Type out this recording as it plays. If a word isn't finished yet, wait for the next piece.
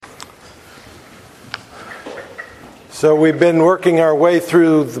So we've been working our way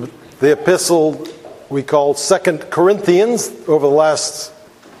through the epistle we call 2 Corinthians over the last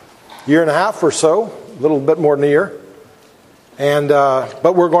year and a half or so, a little bit more than a year.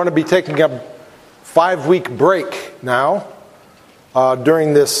 But we're going to be taking a 5-week break now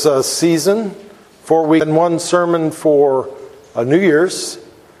during this season. 4 weeks and one sermon for New Year's.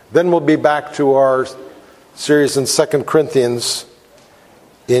 Then we'll be back to our series in 2 Corinthians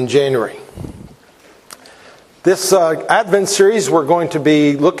in January. This Advent series, we're going to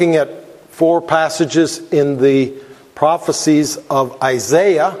be looking at 4 passages in the prophecies of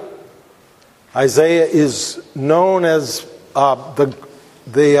Isaiah. Isaiah is known as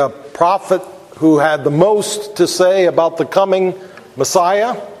the prophet who had the most to say about the coming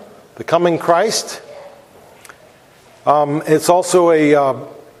Messiah, the coming Christ. It's also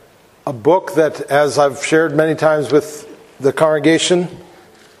a book that, as I've shared many times with the congregation,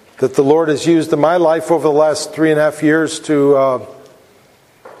 that the Lord has used in my life over the last 3.5 years to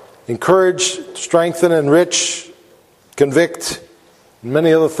encourage, strengthen, enrich, convict, and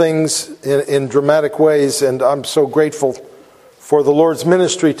many other things in dramatic ways. And I'm so grateful for the Lord's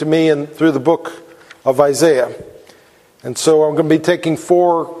ministry to me and through the book of Isaiah. And so I'm going to be taking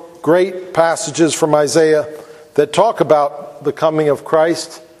 4 great passages from Isaiah that talk about the coming of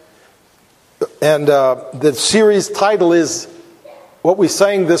Christ. And the series title is what we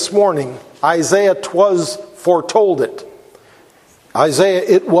sang this morning, Isaiah 'twas foretold it. Isaiah,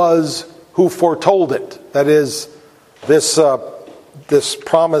 it was who foretold it. That is, this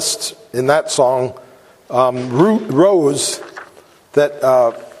promised in that song rose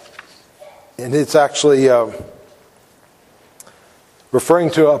that, and it's actually referring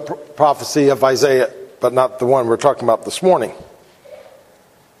to a prophecy of Isaiah, but not the one we're talking about this morning.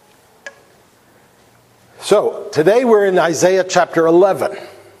 So, today we're in Isaiah chapter 11.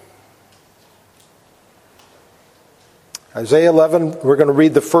 Isaiah 11, we're going to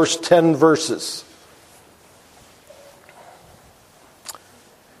read the first 10 verses.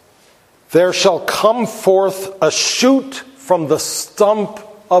 There shall come forth a shoot from the stump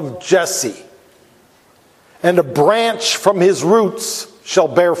of Jesse, and a branch from his roots shall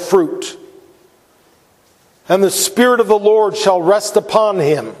bear fruit. And the Spirit of the Lord shall rest upon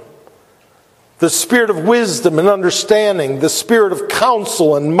him, the Spirit of wisdom and understanding, the Spirit of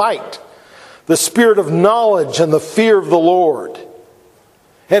counsel and might, the Spirit of knowledge and the fear of the Lord.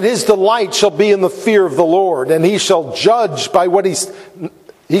 And his delight shall be in the fear of the Lord, and he shall not judge by what his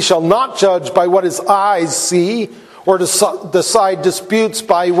eyes see, or decide disputes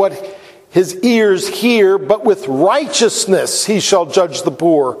by what his ears hear, but with righteousness he shall judge the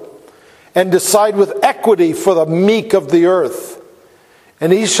poor, and decide with equity for the meek of the earth.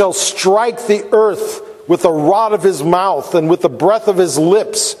 And he shall strike the earth with the rod of his mouth, and with the breath of his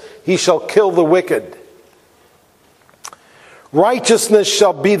lips he shall kill the wicked. Righteousness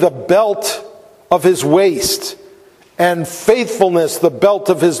shall be the belt of his waist, and faithfulness the belt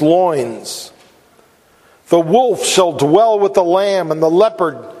of his loins. The wolf shall dwell with the lamb, and the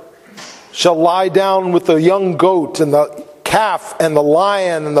leopard shall lie down with the young goat, and the calf and the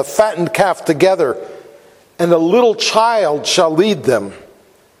lion and the fattened calf together, and a little child shall lead them.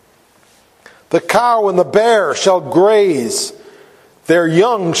 The cow and the bear shall graze, their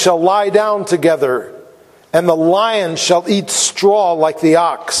young shall lie down together, and the lion shall eat straw like the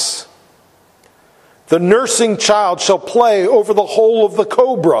ox. The nursing child shall play over the hole of the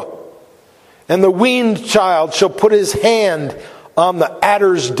cobra, and the weaned child shall put his hand on the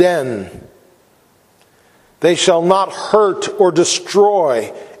adder's den. They shall not hurt or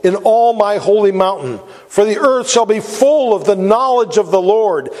destroy in all my holy mountain, for the earth shall be full of the knowledge of the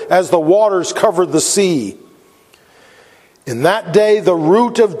Lord as the waters cover the sea. In that day the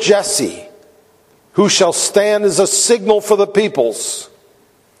root of Jesse, who shall stand as a signal for the peoples,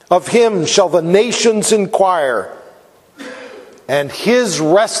 of him shall the nations inquire, and his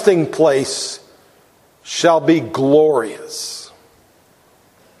resting place shall be glorious.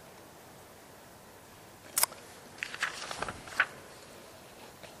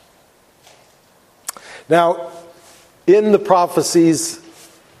 Now, in the prophecies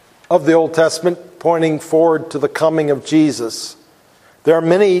of the Old Testament pointing forward to the coming of Jesus, there are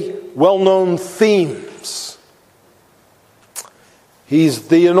many well-known themes. He's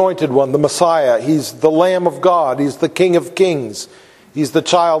the anointed one, the Messiah. He's the Lamb of God. He's the King of Kings. He's the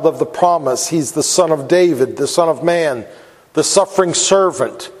child of the promise. He's the Son of David, the Son of Man, the suffering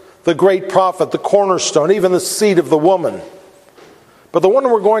servant, the great prophet, the cornerstone, even the seed of the woman. But the one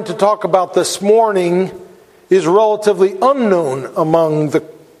we're going to talk about this morning is relatively unknown among the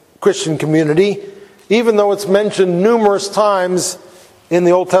Christian community, even though it's mentioned numerous times in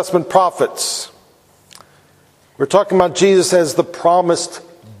the Old Testament prophets. We're talking about Jesus as the promised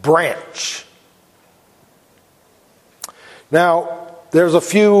branch. Now, there's a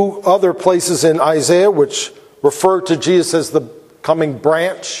few other places in Isaiah which refer to Jesus as the coming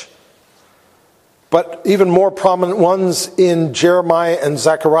branch, but even more prominent ones in Jeremiah and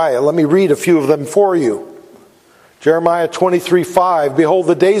Zechariah. Let me read a few of them for you. Jeremiah 23:5, "Behold,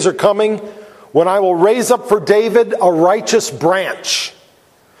 the days are coming when I will raise up for David a righteous branch,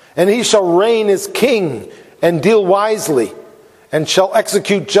 and he shall reign as king and deal wisely, and shall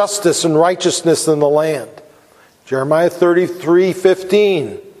execute justice and righteousness in the land." Jeremiah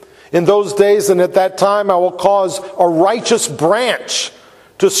 33:15, "In those days and at that time I will cause a righteous branch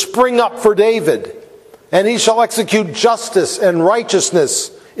to spring up for David, and he shall execute justice and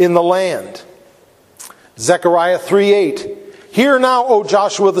righteousness in the land." Zechariah 3:8, "Hear now, O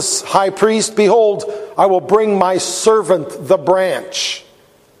Joshua the high priest, behold, I will bring my servant the branch."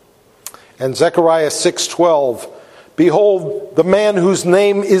 And Zechariah 6:12, "Behold, the man whose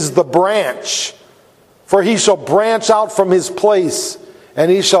name is the branch, for he shall branch out from his place, and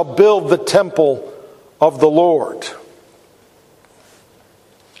he shall build the temple of the Lord."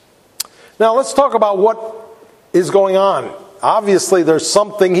 Now let's talk about what is going on. Obviously there's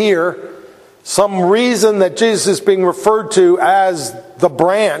something here, some reason that Jesus is being referred to as the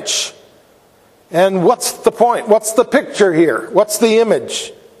branch. And what's the point? What's the picture here? What's the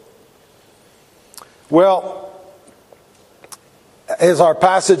image? Well, as our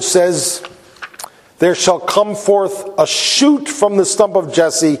passage says, "There shall come forth a shoot from the stump of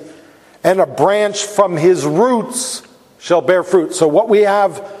Jesse, and a branch from his roots shall bear fruit." So what we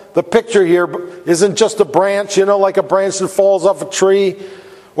have, the picture here, isn't just a branch, like a branch that falls off a tree,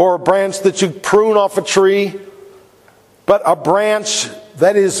 or a branch that you prune off a tree, but a branch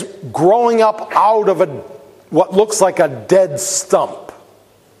that is growing up out of what looks like a dead stump.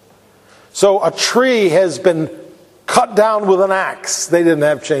 So a tree has been cut down with an axe. They didn't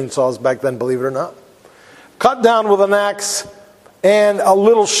have chainsaws back then, believe it or not. Cut down with an axe, and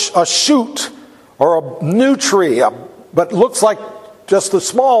a shoot or a new tree, but looks like just a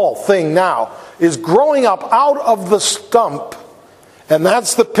small thing now, is growing up out of the stump. And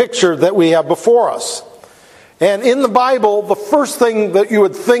that's the picture that we have before us. And in the Bible, the first thing that you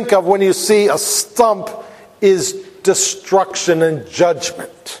would think of when you see a stump is destruction and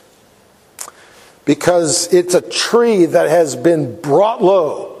judgment. Because it's a tree that has been brought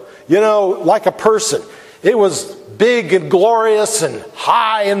low. Like a person. It was big and glorious and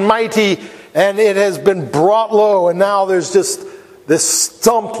high and mighty, and it has been brought low, and now there's just this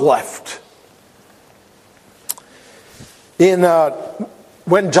stump left. When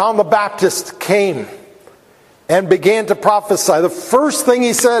John the Baptist came and began to prophesy, the first thing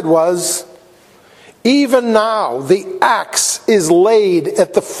he said was, "Even now the axe is laid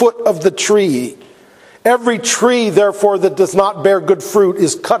at the foot of the tree. Every tree, therefore, that does not bear good fruit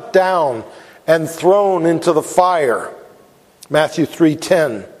is cut down and thrown into the fire." Matthew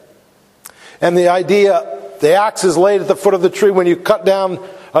 3:10. And the idea, the axe is laid at the foot of the tree. When you cut down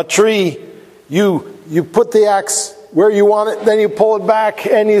a tree, you put the axe where you want it, then you pull it back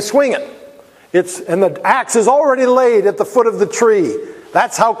and you swing it. And the axe is already laid at the foot of the tree.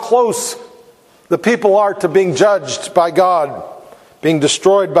 That's how close the people are to being judged by God, being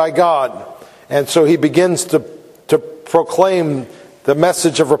destroyed by God. And so he begins to proclaim the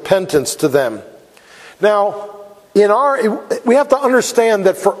message of repentance to them. Now, we have to understand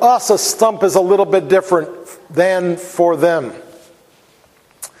that for us a stump is a little bit different than for them.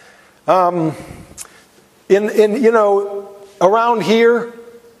 Around here,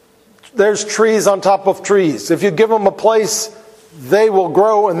 there's trees on top of trees. If you give them a place, they will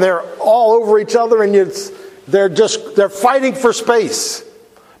grow, and they're all over each other, and they're fighting for space.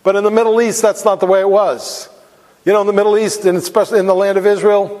 But in the Middle East, that's not the way it was. In the Middle East, and especially in the land of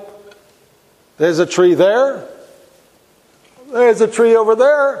Israel, there's a tree there, there's a tree over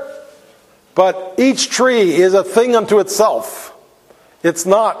there, but each tree is a thing unto itself. It's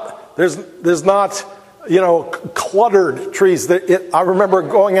not, there's not, cluttered trees. I remember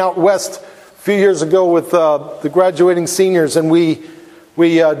going out west a few years ago with the graduating seniors, and we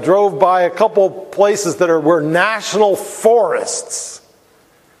drove by a couple places that were national forests.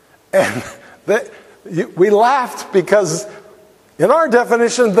 And we laughed because in our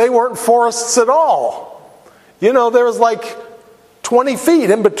definition, they weren't forests at all. There was like 20 feet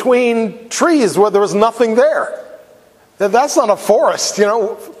in between trees where there was nothing there. That's not a forest.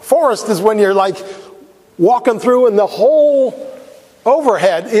 Forest is when you're like walking through and the whole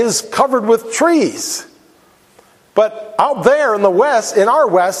overhead is covered with trees. But out there in the West, in our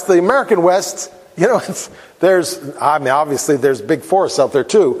West, the American West, obviously there's big forests out there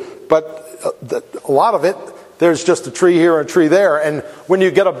too, but a lot of it, there's just a tree here and a tree there. And when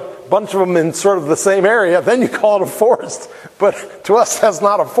you get a bunch of them in sort of the same area, then you call it a forest. But to us, that's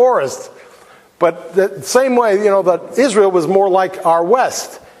not a forest. But the same way, that Israel was more like our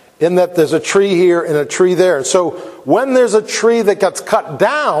West, in that there's a tree here and a tree there. So when there's a tree that gets cut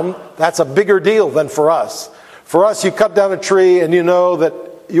down, that's a bigger deal than for us. For us, you cut down a tree and you know that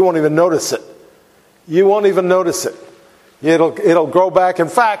you won't even notice it. You won't even notice it. It'll grow back. In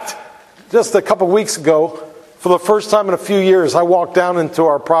fact, just a couple of weeks ago, for the first time in a few years, I walked down into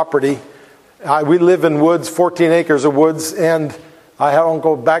our property. We live in woods, 14 acres of woods, and I don't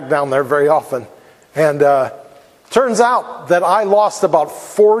go back down there very often. And turns out that I lost about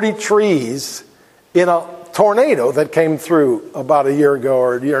 40 trees in a tornado that came through about a year ago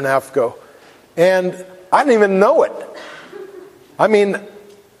or a year and a half ago. And I didn't even know it. I mean,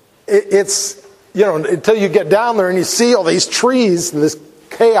 it's, until you get down there and you see all these trees and this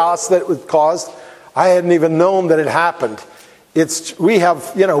chaos that was caused, I hadn't even known that it happened. We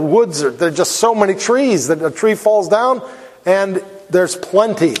have, woods, there are just so many trees that a tree falls down and there's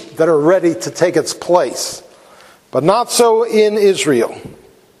plenty that are ready to take its place. But not so in Israel.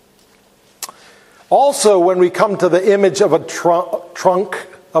 Also, when we come to the image of a trunk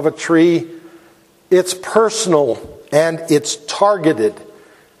of a tree, it's personal and it's targeted.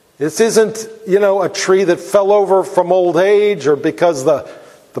 This isn't, a tree that fell over from old age or because the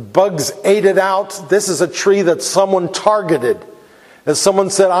bugs ate it out. This is a tree that someone targeted. As someone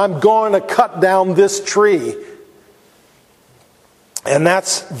said, I'm going to cut down this tree. And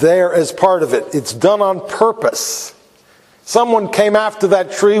that's there as part of it. It's done on purpose. Someone came after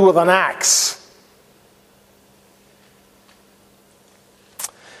that tree with an axe.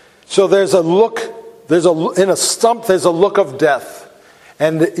 So there's a look, in a stump, there's a look of death.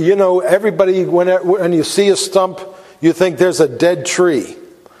 And everybody, when you see a stump, you think there's a dead tree.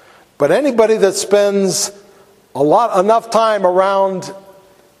 But anybody that spends enough time around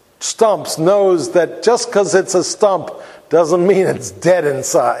stumps knows that just because it's a stump doesn't mean it's dead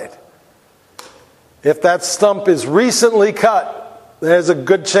inside. If that stump is recently cut, there's a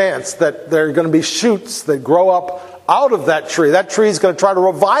good chance that there are going to be shoots that grow up out of that tree. That tree is going to try to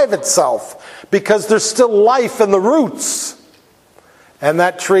revive itself because there's still life in the roots. And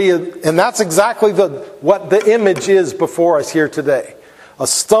that tree, and that's exactly what the image is before us here today. A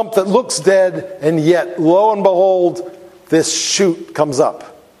stump that looks dead, and yet, lo and behold, this shoot comes up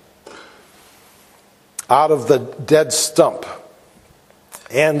out of the dead stump.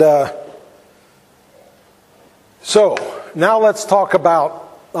 And so, now let's talk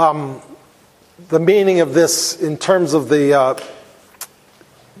about the meaning of this in terms of the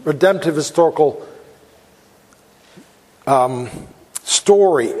redemptive historical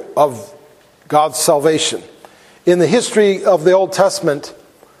story of God's salvation. In the history of the Old Testament,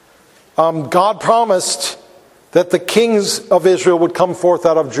 God promised that the kings of Israel would come forth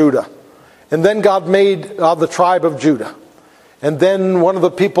out of Judah. And then God made the tribe of Judah. And then one of the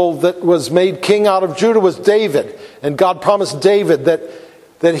people that was made king out of Judah was David. And God promised David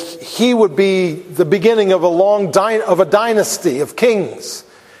that he would be the beginning of a dynasty of kings.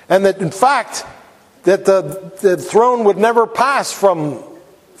 And that, in fact, that the throne would never pass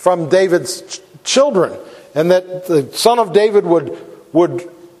from David's children. And that the son of David would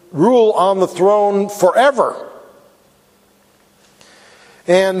rule on the throne forever.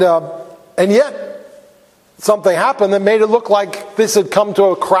 And yet, something happened that made it look like this had come to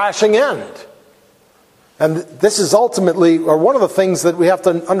a crashing end. And this is ultimately, or one of the things that we have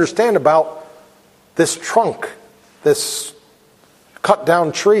to understand about this trunk, this cut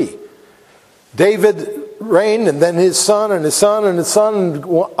down tree. David reigned, and then his son, and his son, and his son,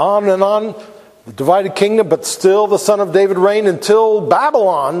 and on, the divided kingdom, but still the son of David reigned until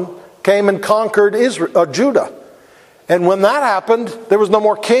Babylon came and conquered Judah. And when that happened, there was no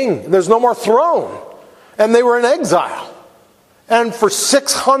more king. There's no more throne. And they were in exile. And for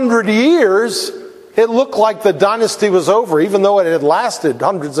 600 years, it looked like the dynasty was over, even though it had lasted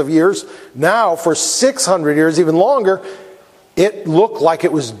hundreds of years. Now, for 600 years, even longer, it looked like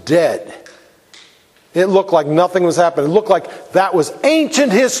it was dead. It looked like nothing was happening. It looked like that was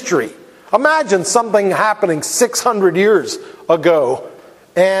ancient history. Imagine something happening 600 years ago,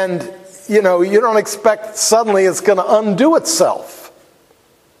 and you don't expect suddenly it's going to undo itself.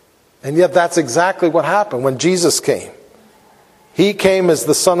 And yet that's exactly what happened when Jesus came. He came as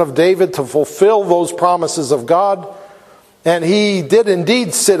the Son of David to fulfill those promises of God. And he did indeed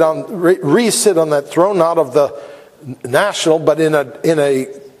re-sit on that throne, not of the national, but in a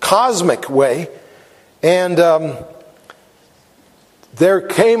cosmic way. And there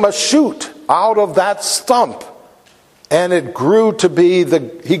came a shoot out of that stump. And he grew to be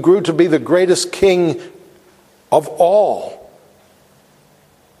the greatest king of all.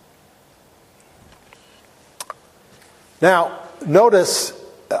 Now, notice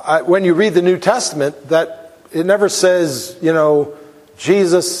when you read the New Testament that it never says,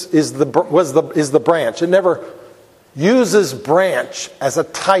 Jesus is the branch. It never uses branch as a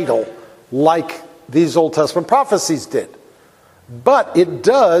title like these Old Testament prophecies did. But it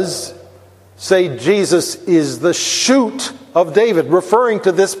does say Jesus is the shoot of David, referring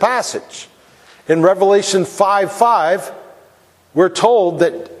to this passage. In Revelation 5:5, we're told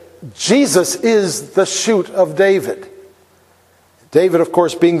that Jesus is the shoot of David. David, of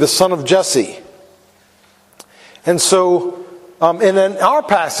course, being the son of Jesse. And so, in our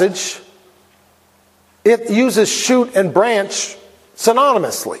passage, it uses shoot and branch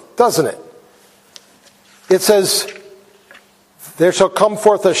synonymously, doesn't it? It says, there shall come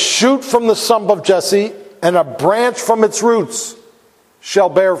forth a shoot from the stump of Jesse, and a branch from its roots shall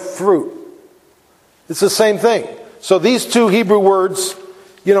bear fruit. It's the same thing. So these two Hebrew words,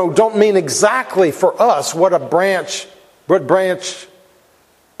 don't mean exactly for us what branch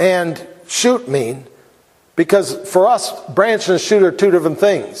and shoot mean. Because for us, branch and shoot are two different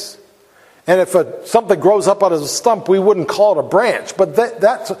things. And if something grows up out of a stump, we wouldn't call it a branch. But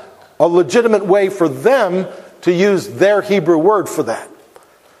that's a legitimate way for them to use their Hebrew word for that.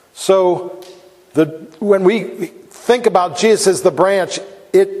 So when we think about Jesus as the branch,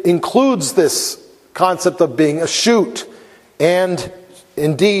 it includes this concept of being a shoot. And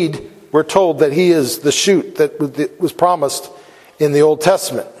indeed, we're told that he is the shoot that was promised in the Old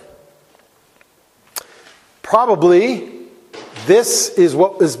Testament. Probably this is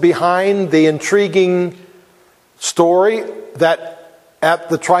what is behind the intriguing story that at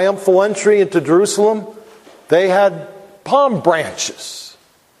the triumphal entry into Jerusalem, they had palm branches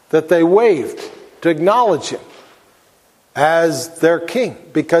that they waved to acknowledge him as their king,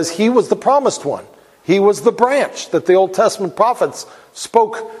 because he was the promised one. He was the branch that the Old Testament prophets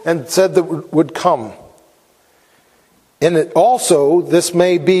spoke and said that would come. And it also, this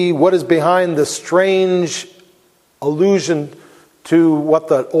may be what is behind the strange allusion to what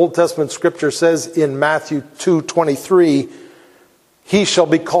the Old Testament scripture says in Matthew 2:23, he shall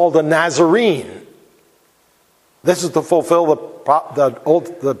be called a Nazarene. This is to fulfill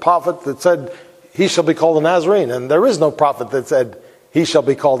the prophet that said he shall be called a Nazarene. And there is no prophet that said he shall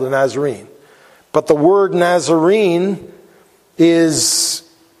be called a Nazarene. But the word Nazarene is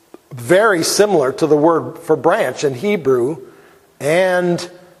very similar to the word for branch in Hebrew. And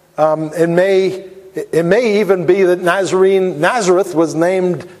it may even be that Nazareth was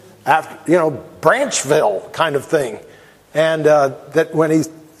named after, Branchville kind of thing. And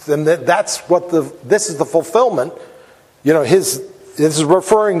that's what this is the fulfillment. This is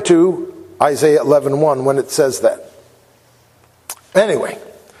referring to Isaiah 11:1 when it says that. Anyway,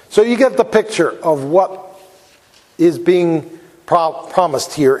 so you get the picture of what is being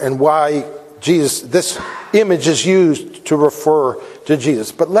promised here and why this image is used to refer to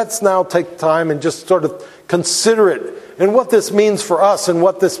Jesus. But let's now take time and just sort of consider it and what this means for us and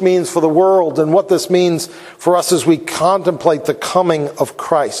what this means for the world and what this means for us as we contemplate the coming of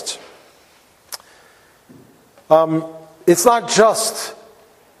Christ. It's not just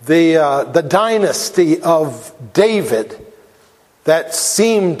the dynasty of David that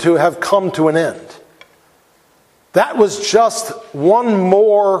seemed to have come to an end. That was just one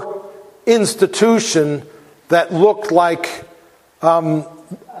more institution that looked like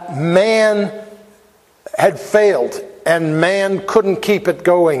man had failed and man couldn't keep it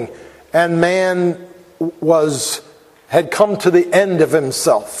going and man had come to the end of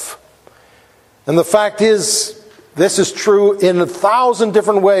himself. And the fact is, this is true in 1,000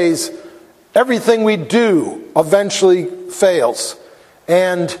 different ways. Everything we do eventually fails.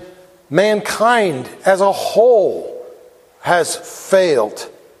 And mankind as a whole has failed.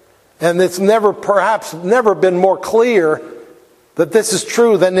 And it's perhaps never been more clear that this is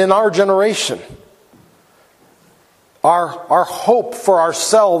true than in our generation. Our hope for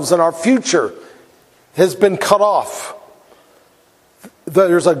ourselves and our future has been cut off.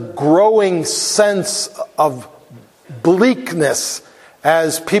 There's a growing sense of bleakness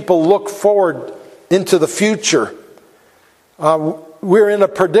as people look forward into the future. We're in a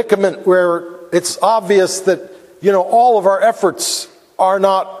predicament where it's obvious that, all of our efforts are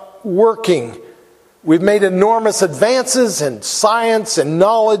not working. We've made enormous advances in science and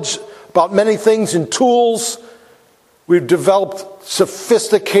knowledge about many things and tools. We've developed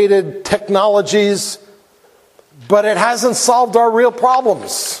sophisticated technologies, but it hasn't solved our real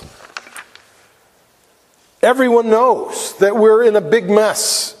problems. Everyone knows that we're in a big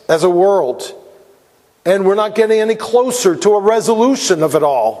mess as a world, and we're not getting any closer to a resolution of it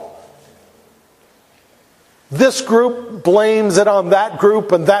all. This group blames it on that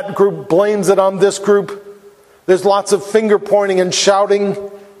group, and that group blames it on this group. There's lots of finger pointing and shouting.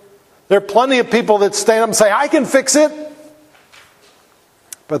 There are plenty of people that stand up and say, I can fix it.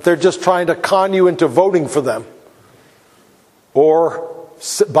 But they're just trying to con you into voting for them or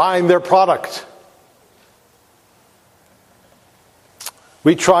buying their product.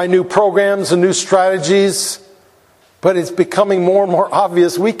 We try new programs and new strategies, but it's becoming more and more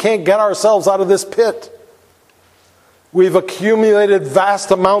obvious we can't get ourselves out of this pit. We've accumulated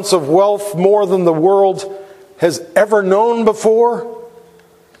vast amounts of wealth, more than the world has ever known before.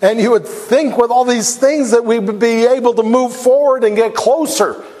 And you would think with all these things that we would be able to move forward and get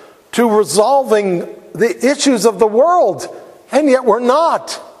closer to resolving the issues of the world. And yet we're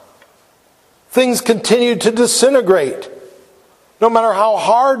not. Things continue to disintegrate. No matter how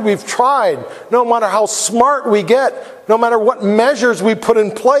hard we've tried, no matter how smart we get, no matter what measures we put in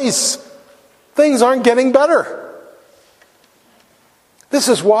place, things aren't getting better. This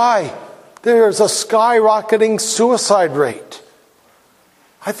is why there's a skyrocketing suicide rate.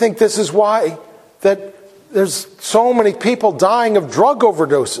 I think this is why that there's so many people dying of drug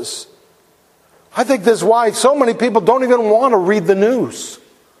overdoses. I think this is why so many people don't even want to read the news.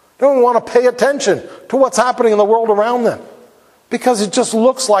 Don't want to pay attention to what's happening in the world around them. Because it just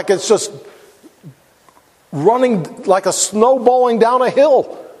looks like it's just running like a snowballing down a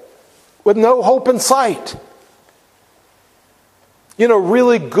hill with no hope in sight. You know,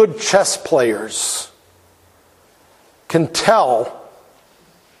 really good chess players can tell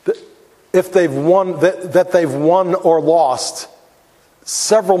that if they've won, that they've won or lost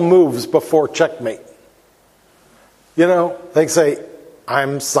several moves before checkmate. You know, they say,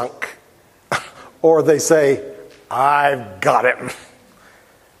 I'm sunk. Or they say, I've got him.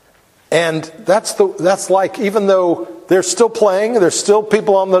 And that's like, even though they're still playing, there's still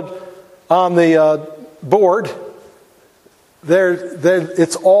people on the board,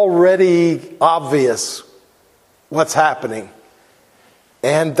 it's already obvious what's happening.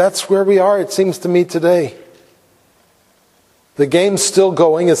 And that's where we are, it seems to me, today. The game's still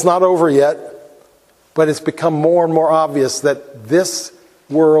going, it's not over yet, but it's become more and more obvious that this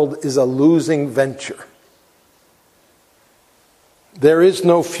world is a losing venture. There is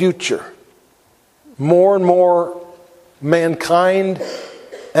no future. More and more mankind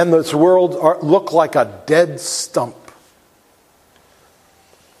and this world look like a dead stump.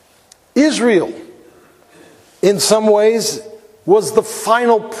 Israel, in some ways, was the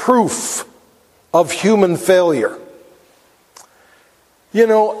final proof of human failure. You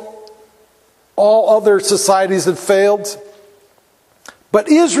know, all other societies had failed, but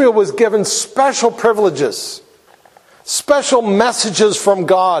Israel was given special privileges, special messages from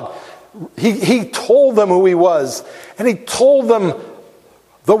God. He told them who he was, and he told them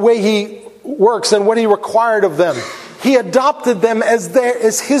the way he works and what he required of them. He adopted them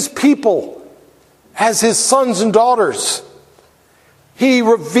as his people, as his sons and daughters. He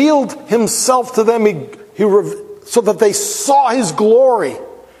revealed himself to them so that they saw his glory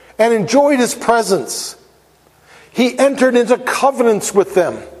and enjoyed his presence. He entered into covenants with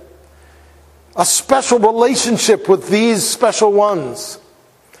them, a special relationship with these special ones.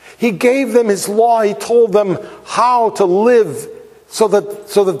 He gave them his law. He told them how to live so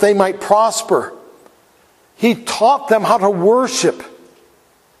that they might prosper. He taught them how to worship.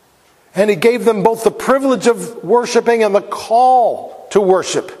 And he gave them both the privilege of worshiping and the call to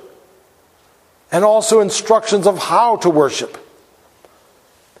worship. And also instructions of how to worship.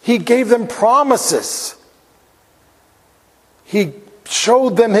 He gave them promises. He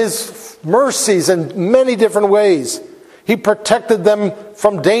showed them his mercies in many different ways. He protected them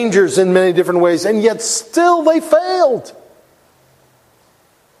from dangers in many different ways. And yet still they failed.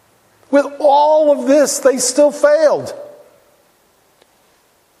 With all of this, they still failed.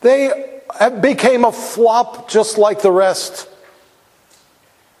 They became a flop just like the rest.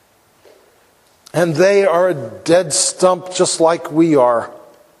 And they are a dead stump just like we are,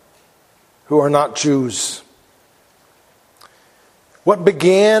 who are not Jews. What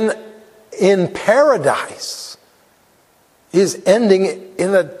began in paradise is ending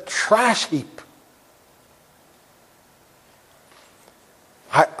in a trash heap.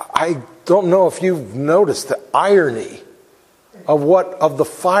 I don't know if you've noticed the irony of the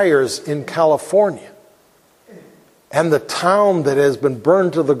fires in California and the town that has been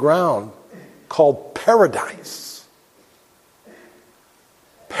burned to the ground called Paradise.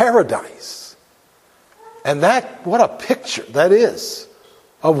 Paradise. And what a picture that is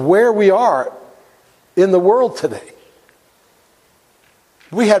of where we are in the world today.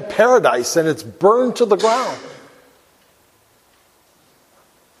 We had paradise and it's burned to the ground.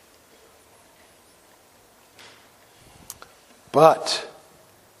 But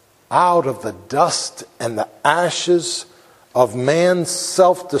out of the dust and the ashes of man's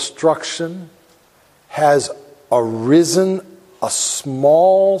self-destruction has arisen a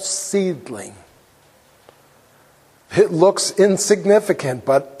small seedling. It looks insignificant,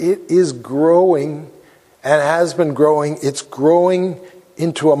 but it is growing and has been growing. It's growing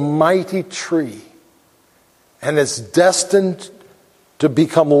into a mighty tree. And it's destined to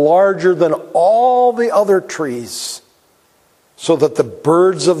become larger than all the other trees, so that the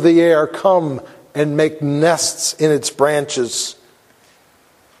birds of the air come and make nests in its branches.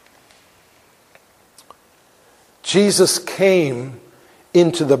 Jesus came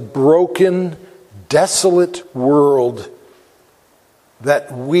into the broken, desolate world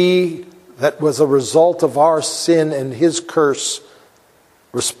that was a result of our sin and his curse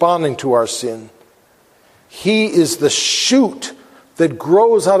responding to our sin. He is the shoot that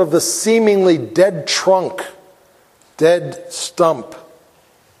grows out of the seemingly dead trunk, dead stump.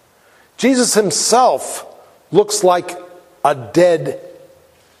 Jesus himself looks like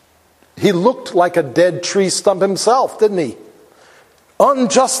he looked like a dead tree stump himself, didn't he?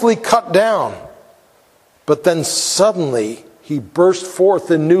 Unjustly cut down. But then suddenly he burst forth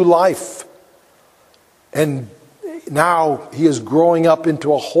in new life. And now he is growing up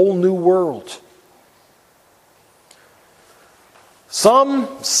into a whole new world. Some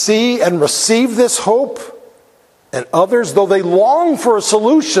see and receive this hope, and others, though they long for a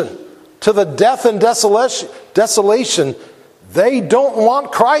solution to the death and desolation, they don't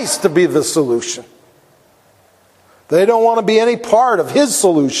want Christ to be the solution. They don't want to be any part of his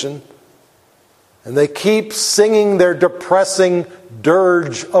solution. And they keep singing their depressing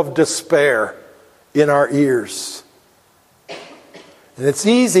dirge of despair in our ears. And it's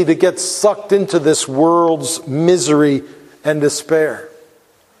easy to get sucked into this world's misery and despair.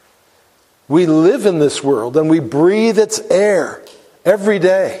 We live in this world and we breathe its air every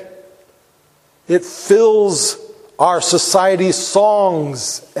day. It fills our society's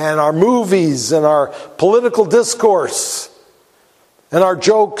songs and our movies and our political discourse and our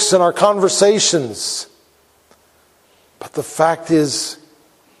jokes and our conversations. But the fact is,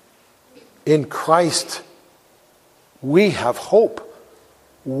 in Christ, we have hope.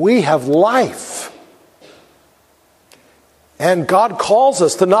 We have life. And God calls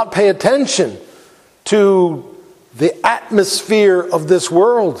us to not pay attention to the atmosphere of this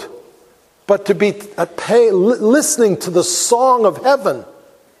world, but to be listening to the song of heaven,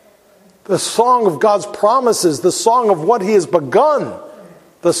 the song of God's promises, the song of what he has begun,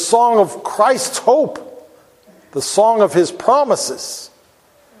 the song of Christ's hope, the song of his promises.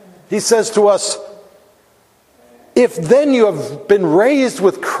 He says to us, if then you have been raised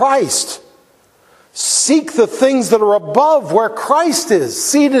with Christ, seek the things that are above, where Christ is,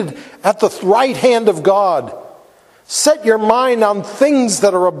 seated at the right hand of God. Set your mind on things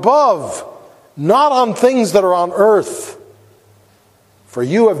that are above, not on things that are on earth. For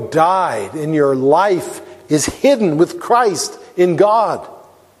you have died, and your life is hidden with Christ in God.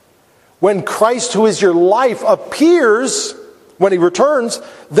 When Christ, who is your life, appears, when he returns,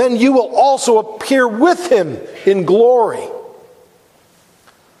 then you will also appear with him in glory.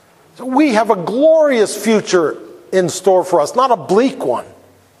 So we have a glorious future in store for us, not a bleak one.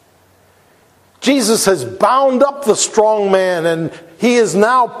 Jesus has bound up the strong man, and he is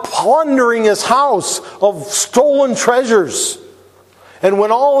now plundering his house of stolen treasures. And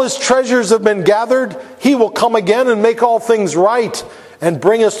when all his treasures have been gathered, he will come again and make all things right and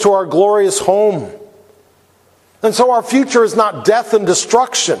bring us to our glorious home. And so our future is not death and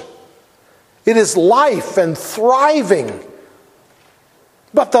destruction. It is life and thriving.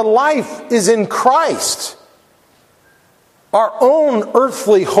 But the life is in Christ. Our own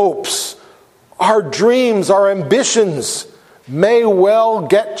earthly hopes, our dreams, our ambitions may well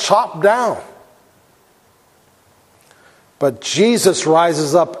get chopped down. But Jesus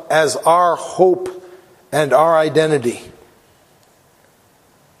rises up as our hope and our identity.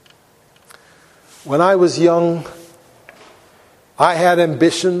 When I was young, I had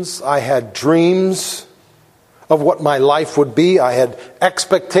ambitions, I had dreams of what my life would be. I had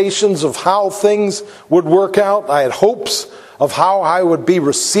expectations of how things would work out. I had hopes of how I would be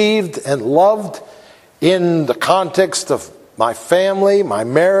received and loved in the context of my family, my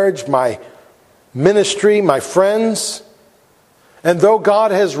marriage, my ministry, my friends. And though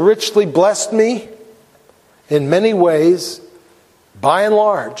God has richly blessed me in many ways, by and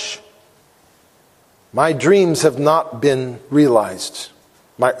large, my dreams have not been realized,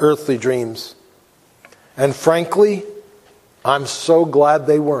 my earthly dreams. And frankly, I'm so glad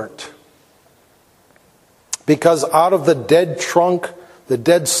they weren't. Because out of the dead trunk, the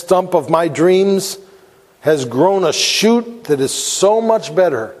dead stump of my dreams, has grown a shoot that is so much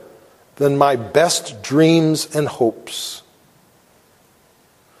better than my best dreams and hopes.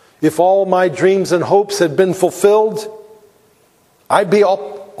 If all my dreams and hopes had been fulfilled, I'd be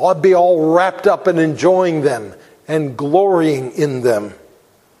all wrapped up in enjoying them and glorying in them.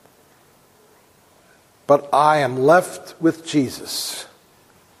 But I am left with Jesus.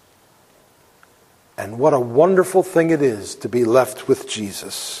 And what a wonderful thing it is to be left with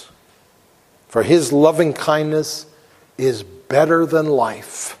Jesus. For his loving kindness is better than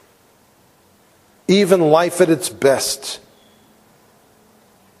life. Even life at its best.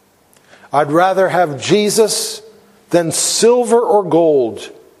 I'd rather have Jesus than silver or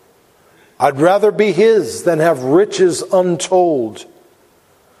gold. I'd rather be his than have riches untold.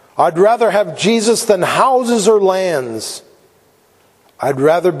 I'd rather have Jesus than houses or lands. I'd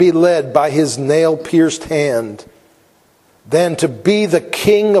rather be led by his nail-pierced hand than to be the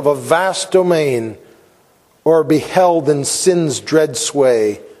king of a vast domain or be held in sin's dread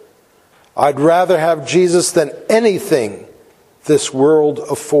sway. I'd rather have Jesus than anything this world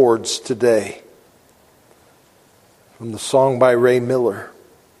affords today. From the song by Ray Miller.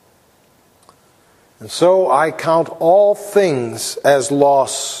 And so I count all things as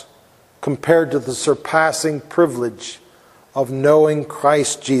loss compared to the surpassing privilege of knowing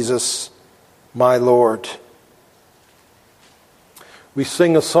Christ Jesus, my Lord. We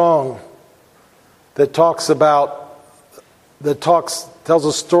sing a song that tells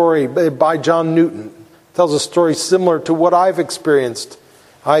a story by John Newton. Tells a story similar to what I've experienced.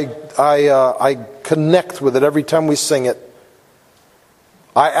 I connect with it every time we sing it.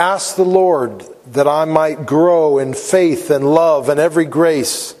 I ask the Lord that I might grow in faith and love and every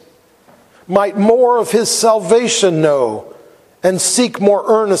grace, might more of his salvation know, and seek more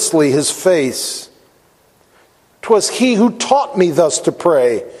earnestly his face. 'Twas he who taught me thus to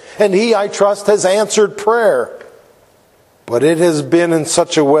pray, and he, I trust, has answered prayer. But it has been in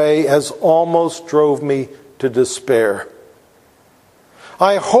such a way as almost drove me to despair.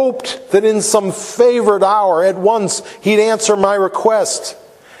 I hoped that in some favored hour at once he'd answer my request,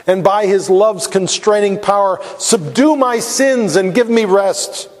 and by his love's constraining power subdue my sins and give me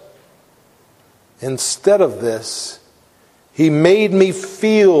rest. Instead of this, he made me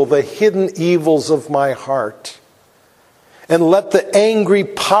feel the hidden evils of my heart, and let the angry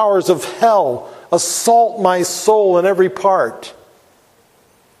powers of hell assault my soul in every part.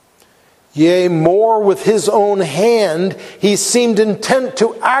 Yea, more with his own hand he seemed intent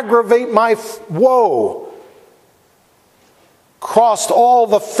to aggravate my woe. Crossed all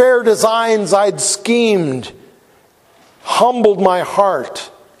the fair designs I'd schemed, humbled my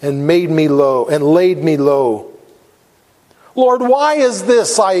heart and made me low and laid me low. Lord, why is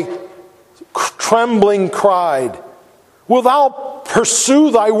this? I trembling cried. Wilt thou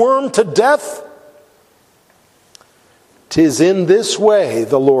pursue thy worm to death? 'Tis in this way,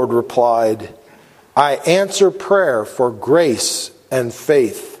 the Lord replied, I answer prayer for grace and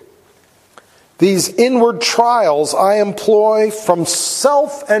faith. These inward trials I employ from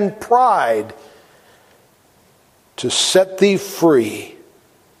self and pride to set thee free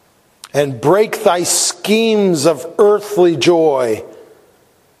and break thy schemes of earthly joy,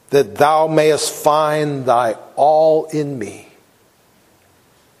 that thou mayest find thy all in me.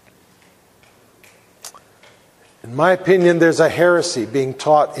 In my opinion, there's a heresy being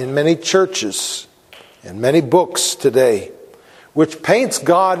taught in many churches and many books today, which paints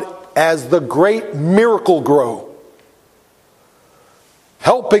God as the great miracle grower,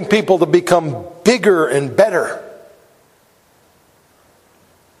 helping people to become bigger and better.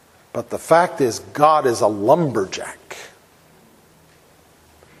 But the fact is, God is a lumberjack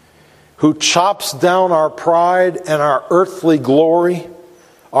who chops down our pride and our earthly glory,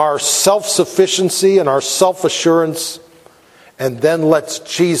 our self-sufficiency and our self-assurance, and then lets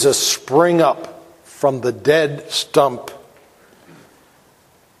Jesus spring up from the dead stump,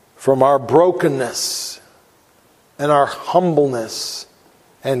 from our brokenness and our humbleness,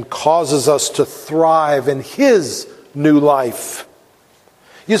 and causes us to thrive in his new life.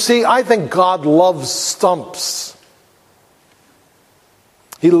 You see, I think God loves stumps.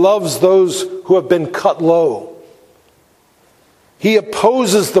 He loves those who have been cut low. He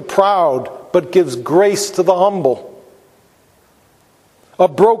opposes the proud, but gives grace to the humble. A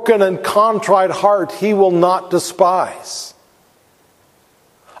broken and contrite heart he will not despise.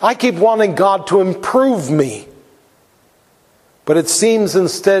 I keep wanting God to improve me, but it seems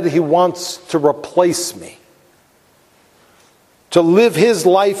instead he wants to replace me, to live his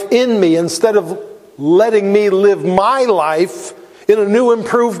life in me instead of letting me live my life in a new,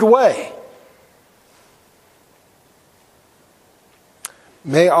 improved way.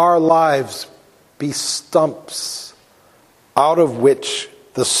 May our lives be stumps out of which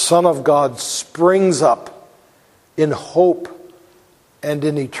the Son of God springs up in hope and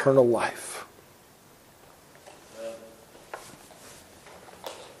in eternal life.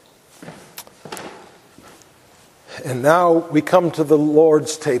 And now we come to the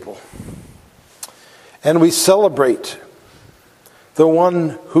Lord's table, and we celebrate the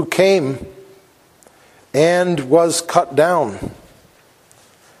one who came and was cut down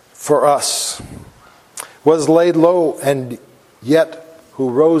for us, was laid low, and yet who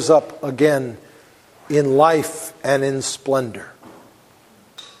rose up again in life and in splendor.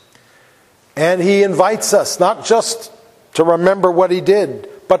 And he invites us not just to remember what he did,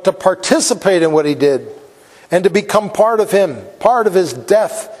 but to participate in what he did and to become part of him, part of his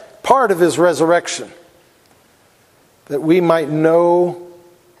death, part of his resurrection, that we might know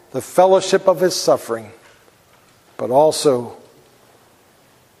the fellowship of his suffering, but also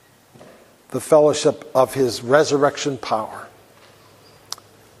the fellowship of his resurrection power.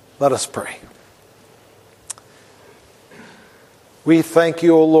 Let us pray. We thank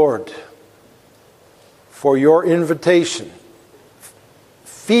you, O Lord, for your invitation.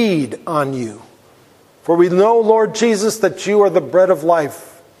 Feed on you. For we know, Lord Jesus, that you are the bread of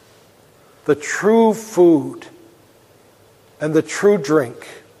life, the true food, and the true drink.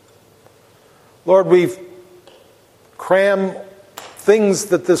 Lord, we've crammed things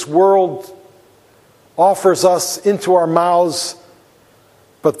that this world offers us into our mouths,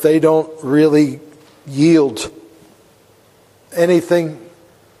 but they don't really yield anything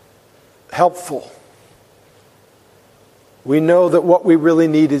helpful. We know that what we really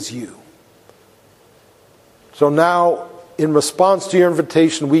need is you. So now, in response to your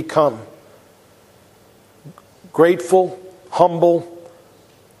invitation, we come grateful, humble,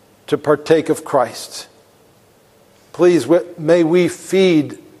 to partake of Christ. Please, may we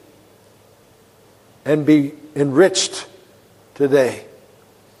feed and be enriched today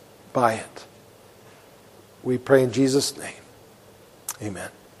by it. We pray in Jesus' name. Amen.